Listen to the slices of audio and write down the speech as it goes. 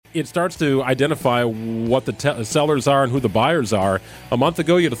it starts to identify what the sellers are and who the buyers are. A month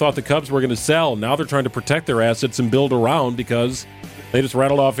ago, you'd have thought the Cubs were going to sell. Now they're trying to protect their assets and build around because they just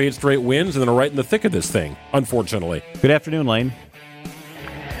rattled off 8 straight wins and then are right in the thick of this thing, unfortunately. Good afternoon, Lane.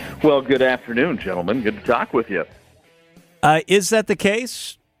 Well, good afternoon, gentlemen. Good to talk with you. Is that the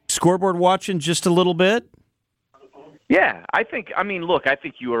case? Scoreboard watching just a little bit? Yeah, I think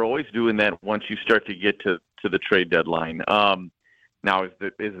you are always doing that once you start to get to the trade deadline. Now, is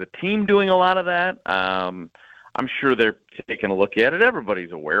the team doing a lot of that? I'm sure they're taking a look at it.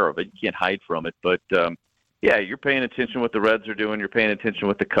 Everybody's aware of it. You can't hide from it. But, yeah, you're paying attention to what the Reds are doing. You're paying attention to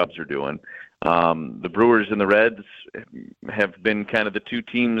what the Cubs are doing. The Brewers and the Reds have been kind of the two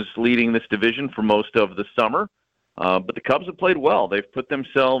teams leading this division for most of the summer. But the Cubs have played well. They've put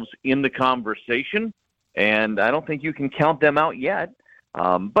themselves in the conversation, and I don't think you can count them out yet.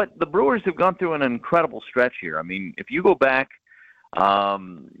 But the Brewers have gone through an incredible stretch here. I mean, if you go back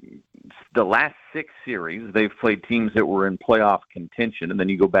the last 6 series, they've played teams that were in playoff contention, and then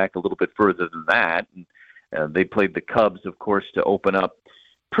you go back a little bit further than that. And they played the Cubs, of course, to open up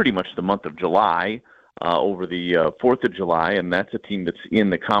pretty much the month of July, over the 4th of July, and that's a team that's in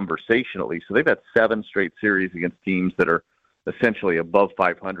the conversation at least. So they've had 7 straight series against teams that are essentially above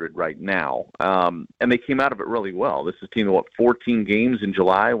 500 right now. And they came out of it really well. This is a team that won 14 games in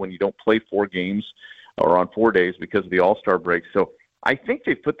July when you don't play 4 games or on 4 days because of the All-Star break. So I think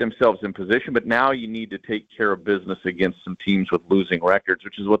they've put themselves in position, but now you need to take care of business against some teams with losing records,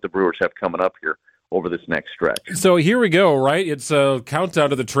 which is what the Brewers have coming up here over this next stretch. So here we go, right? It's a countdown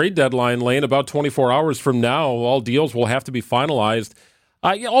to the trade deadline, Lane. About 24 hours from now, all deals will have to be finalized.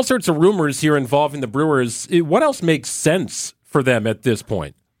 All sorts of rumors here involving the Brewers. What else makes sense for them at this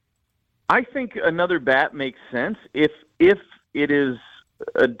point? I think another bat makes sense if it is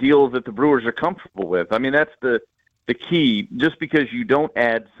a deal that the Brewers are comfortable with. I mean, that's the key. Just because you don't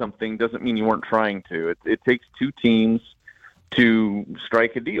add something doesn't mean you weren't trying to. It takes 2 teams to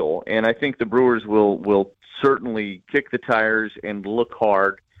strike a deal. And I think the Brewers will certainly kick the tires and look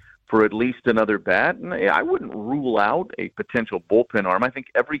hard for at least another bat. And I wouldn't rule out a potential bullpen arm. I think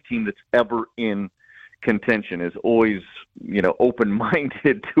every team that's ever in contention is always,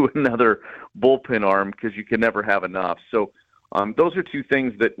 open-minded to another bullpen arm because you can never have enough. So those are 2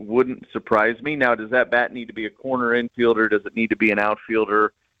 things that wouldn't surprise me. Now, does that bat need to be a corner infielder? Does it need to be an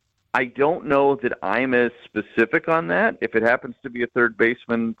outfielder? I don't know that I'm as specific on that. If it happens to be a third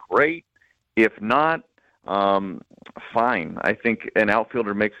baseman, great. If not, fine. I think an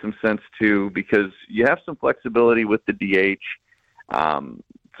outfielder makes some sense too because you have some flexibility with the DH.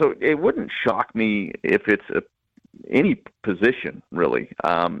 So it wouldn't shock me if it's any position, really.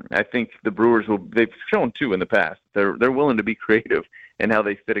 I think the Brewers they've shown too in the past. They're willing to be creative in how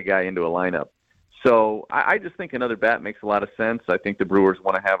they fit a guy into a lineup. So I just think another bat makes a lot of sense. I think the Brewers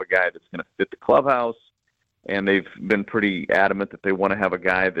want to have a guy that's going to fit the clubhouse, and they've been pretty adamant that they want to have a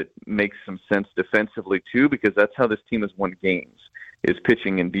guy that makes some sense defensively too, because that's how this team has won games, is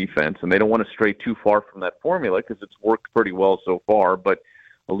pitching and defense. And they don't want to stray too far from that formula because it's worked pretty well so far. But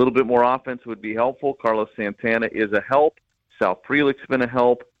a little bit more offense would be helpful. Carlos Santana is a help. Sal Frelick's been a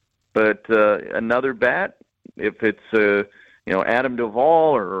help. But another bat, if it's Adam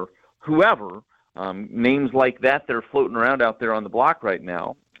Duvall or whoever, names like that are floating around out there on the block right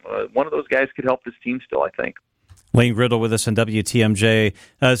now. One of those guys could help this team still, I think. Lane Grindle with us on WTMJ.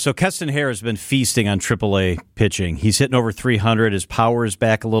 So Keston Hiura has been feasting on AAA pitching. He's hitting over 300. His power is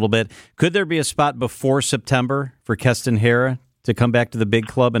back a little bit. Could there be a spot before September for Keston Hiura to come back to the big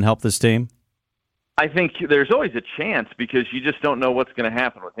club and help this team? I think there's always a chance because you just don't know what's going to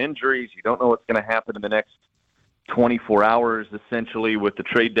happen with injuries. You don't know what's going to happen in the next 24 hours, essentially, with the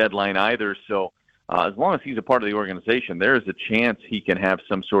trade deadline either. So as long as he's a part of the organization, there is a chance he can have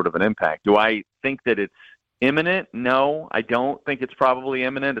some sort of an impact. Do I think that it's imminent? No, I don't think it's probably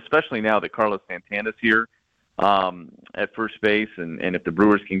imminent, especially now that Carlos Santana's here at first base. And if the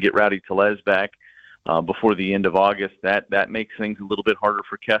Brewers can get Rowdy Tellez back before the end of August, that makes things a little bit harder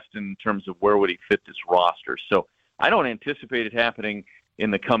for Keston in terms of where would he fit this roster. So I don't anticipate it happening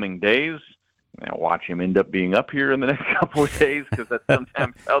in the coming days. I'll watch him end up being up here in the next couple of days because that's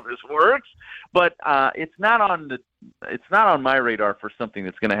sometimes how this works. But it's not on my radar for something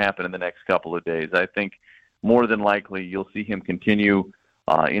that's going to happen in the next couple of days. I think more than likely you'll see him continue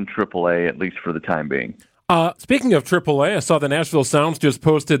in AAA, at least for the time being. Speaking of AAA, I saw the Nashville Sounds just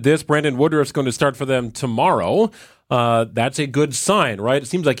posted this. Brandon Woodruff's going to start for them tomorrow. That's a good sign, right? It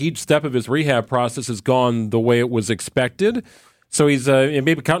seems like each step of his rehab process has gone the way it was expected. So he's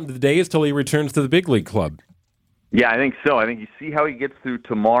maybe counting the days till he returns to the big league club. Yeah, I think so. I think you see how he gets through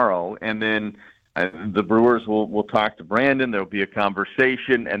tomorrow, and then The Brewers will talk to Brandon. There'll be a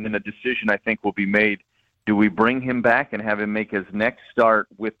conversation, and then a decision, I think, will be made. Do we bring him back and have him make his next start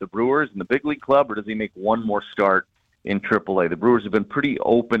with the Brewers in the big league club, or does he make one more start in AAA? The Brewers have been pretty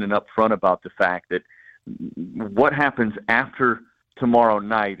open and upfront about the fact that what happens after tomorrow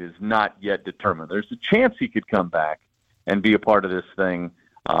night is not yet determined. There's a chance he could come back and be a part of this thing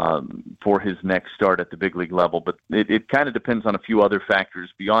for his next start at the big league level, but it kind of depends on a few other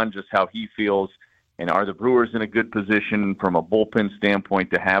factors beyond just how he feels, and are the Brewers in a good position from a bullpen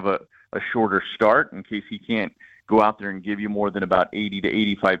standpoint to have a shorter start in case he can't go out there and give you more than about 80 to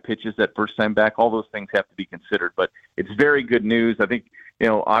 85 pitches that first time back. All those things have to be considered, but it's very good news. I think,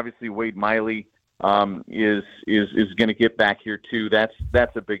 obviously Wade Miley is going to get back here too. That's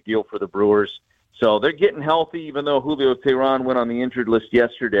a big deal for the Brewers. So they're getting healthy, even though Julio Teheran went on the injured list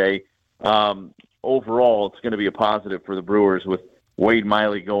yesterday. Overall, it's going to be a positive for the Brewers with Wade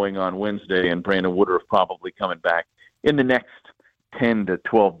Miley going on Wednesday and Brandon Woodruff probably coming back in the next 10 to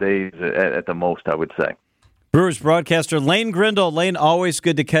 12 days at the most, I would say. Brewers broadcaster Lane Grindle. Lane, always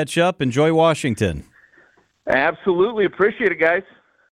good to catch up. Enjoy Washington. Absolutely. Appreciate it, guys.